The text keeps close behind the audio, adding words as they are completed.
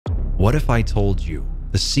What if I told you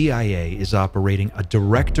the CIA is operating a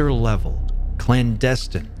director-level,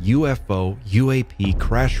 clandestine UFO, UAP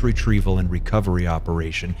crash retrieval and recovery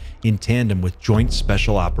operation in tandem with Joint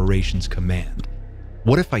Special Operations Command?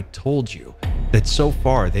 What if I told you that so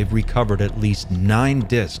far they've recovered at least 9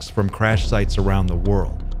 discs from crash sites around the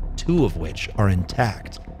world, 2 of which are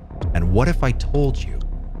intact? And what if I told you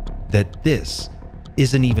that this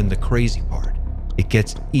isn't even the crazy part? It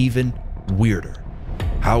gets even weirder.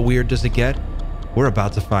 How weird does it get? We're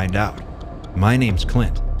about to find out. My name's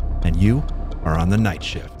Clint, and you are on the night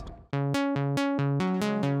shift.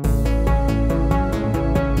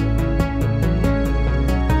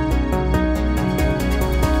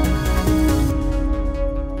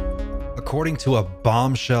 According to a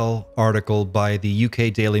bombshell article by the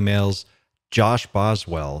UK Daily Mail's Josh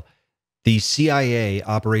Boswell, the CIA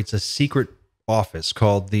operates a secret office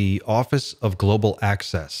called the Office of Global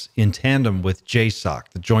Access in tandem with JSOC,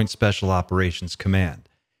 the Joint Special Operations Command,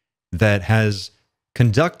 that has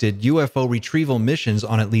conducted UFO retrieval missions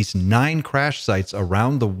on at least 9 crash sites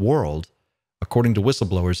around the world, according to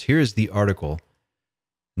whistleblowers. Here is the article,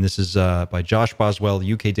 and this is by Josh Boswell,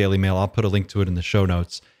 the UK Daily Mail. I'll put a link to it in the show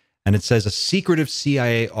notes. And it says a secretive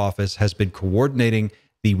CIA office has been coordinating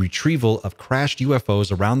the retrieval of crashed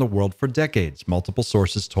UFOs around the world for decades, multiple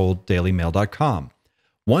sources told dailymail.com.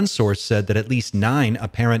 One source said that at least 9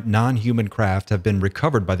 apparent non-human craft have been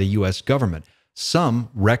recovered by the U.S. government,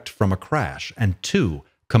 some wrecked from a crash, and 2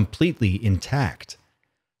 completely intact.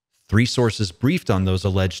 3 sources briefed on those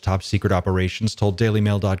alleged top-secret operations told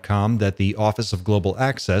dailymail.com that the Office of Global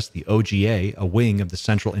Access, the OGA, a wing of the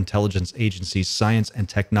Central Intelligence Agency's Science and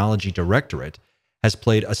Technology Directorate, has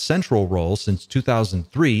played a central role since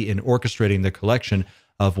 2003 in orchestrating the collection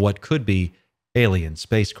of what could be alien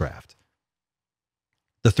spacecraft.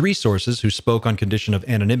 The 3 sources, who spoke on condition of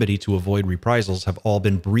anonymity to avoid reprisals, have all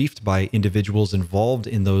been briefed by individuals involved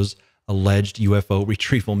in those alleged UFO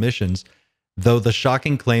retrieval missions. Though the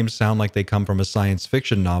shocking claims sound like they come from a science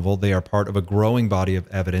fiction novel, they are part of a growing body of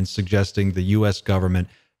evidence suggesting the U.S. government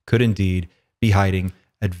could indeed be hiding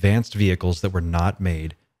advanced vehicles that were not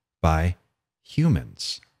made by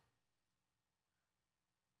humans.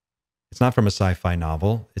 It's not from a sci-fi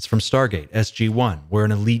novel. It's from Stargate, SG-1, where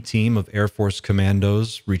an elite team of Air Force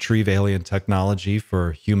commandos retrieve alien technology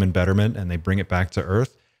for human betterment and they bring it back to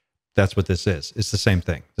Earth. That's what this is. It's the same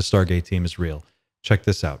thing. The Stargate team is real. Check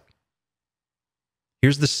this out.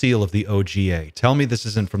 Here's the seal of the OGA. Tell me this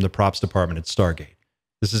isn't from the props department at Stargate.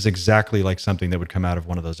 This is exactly like something that would come out of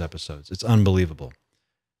one of those episodes. It's unbelievable.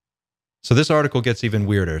 So this article gets even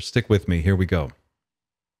weirder. Stick with me. Here we go.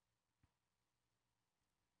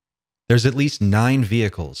 There's at least 9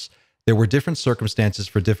 vehicles. There were different circumstances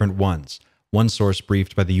for different ones. One source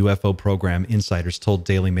briefed by the UFO program insiders told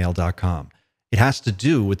dailymail.com. It has to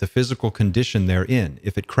do with the physical condition they're in.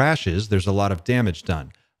 If it crashes, there's a lot of damage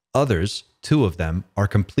done. Others, 2 of them, are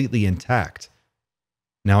completely intact.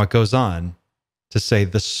 Now it goes on to say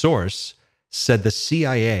the source said the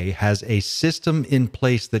CIA has a system in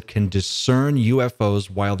place that can discern UFOs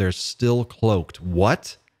while they're still cloaked.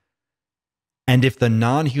 What? And if the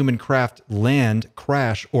non-human craft land,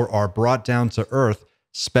 crash, or are brought down to Earth,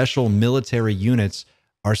 special military units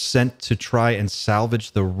are sent to try and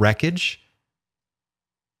salvage the wreckage?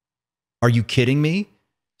 Are you kidding me?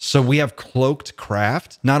 So we have cloaked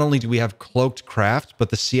craft. Not only do we have cloaked craft, but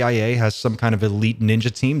the CIA has some kind of elite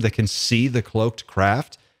ninja team that can see the cloaked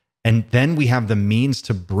craft. And then we have the means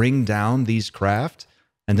to bring down these craft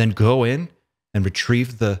and then go in and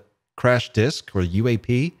retrieve the crash disk or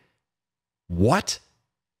UAP. What?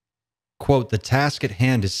 Quote, the task at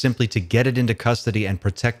hand is simply to get it into custody and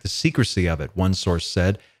protect the secrecy of it, one source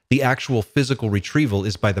said. The actual physical retrieval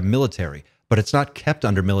is by the military, but it's not kept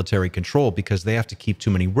under military control because they have to keep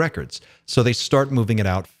too many records. So they start moving it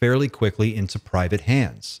out fairly quickly into private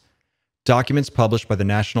hands. Documents published by the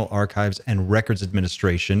National Archives and Records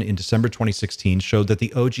Administration in December 2016 showed that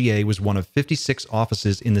the OGA was one of 56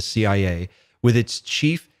 offices in the CIA, with its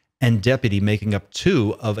chief and deputy making up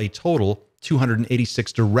 2 of a total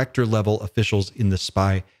 286 director-level officials in the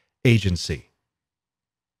spy agency.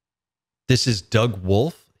 This is Doug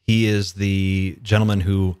Wolfe. He is the gentleman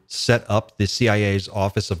who set up the CIA's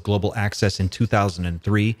Office of Global Access in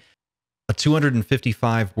 2003. A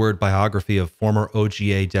 255-word biography of former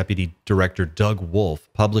OGA Deputy Director Doug Wolfe,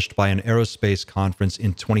 published by an aerospace conference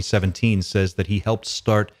in 2017, says that he helped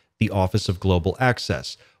start the Office of Global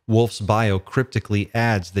Access. Wolfe's bio cryptically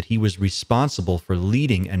adds that he was responsible for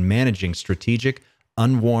leading and managing strategic,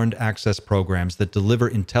 unwarned access programs that deliver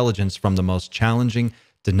intelligence from the most challenging,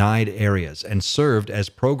 denied areas, and served as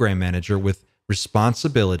program manager with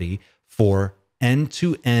responsibility for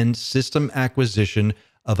end-to-end system acquisition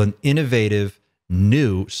of an innovative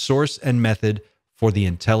new source and method for the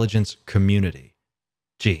intelligence community.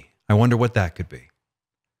 Gee, I wonder what that could be.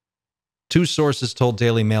 Two sources told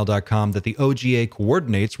DailyMail.com that the OGA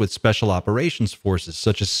coordinates with special operations forces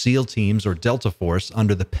such as SEAL teams or Delta Force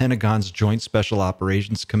under the Pentagon's Joint Special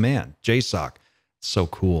Operations Command, JSOC. So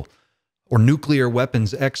cool. Or nuclear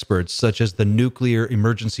weapons experts such as the Nuclear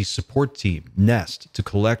Emergency Support Team, NEST, to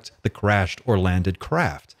collect the crashed or landed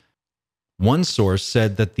craft. One source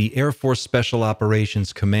said that the Air Force Special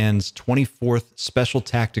Operations Command's 24th Special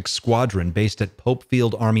Tactics Squadron based at Pope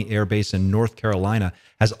Field Army Air Base in North Carolina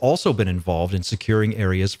has also been involved in securing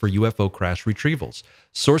areas for UFO crash retrievals.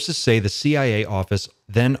 Sources say the CIA office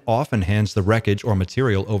then often hands the wreckage or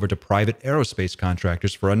material over to private aerospace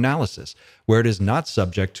contractors for analysis, where it is not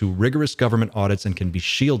subject to rigorous government audits and can be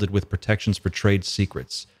shielded with protections for trade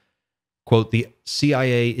secrets. Quote, the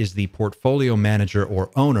CIA is the portfolio manager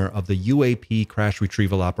or owner of the UAP crash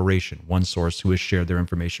retrieval operation, one source who has shared their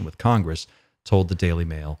information with Congress told the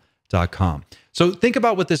DailyMail.com. So think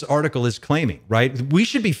about what this article is claiming, right? We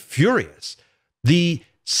should be furious. The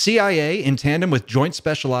CIA, in tandem with Joint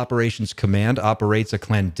Special Operations Command, operates a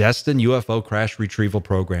clandestine UFO crash retrieval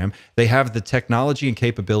program. They have the technology and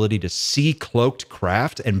capability to see cloaked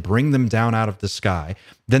craft and bring them down out of the sky.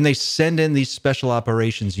 Then they send in these special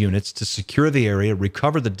operations units to secure the area,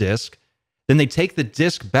 recover the disc. Then they take the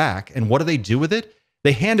disc back, and what do they do with it?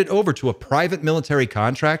 They hand it over to a private military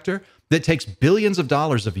contractor that takes billions of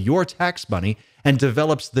dollars of your tax money and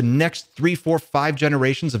develops the next 3, 4, 5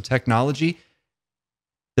 generations of technology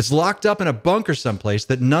that's locked up in a bunker someplace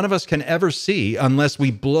that none of us can ever see unless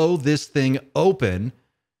we blow this thing open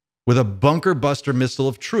with a bunker buster missile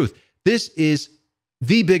of truth. This is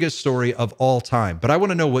the biggest story of all time, but I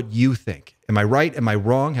want to know what you think. Am I right? Am I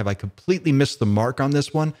wrong? Have I completely missed the mark on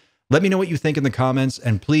this one? Let me know what you think in the comments,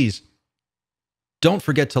 and please don't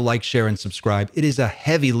forget to like, share, and subscribe. It is a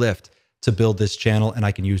heavy lift to build this channel, and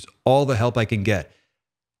I can use all the help I can get.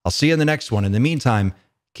 I'll see you in the next one. In the meantime,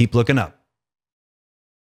 keep looking up.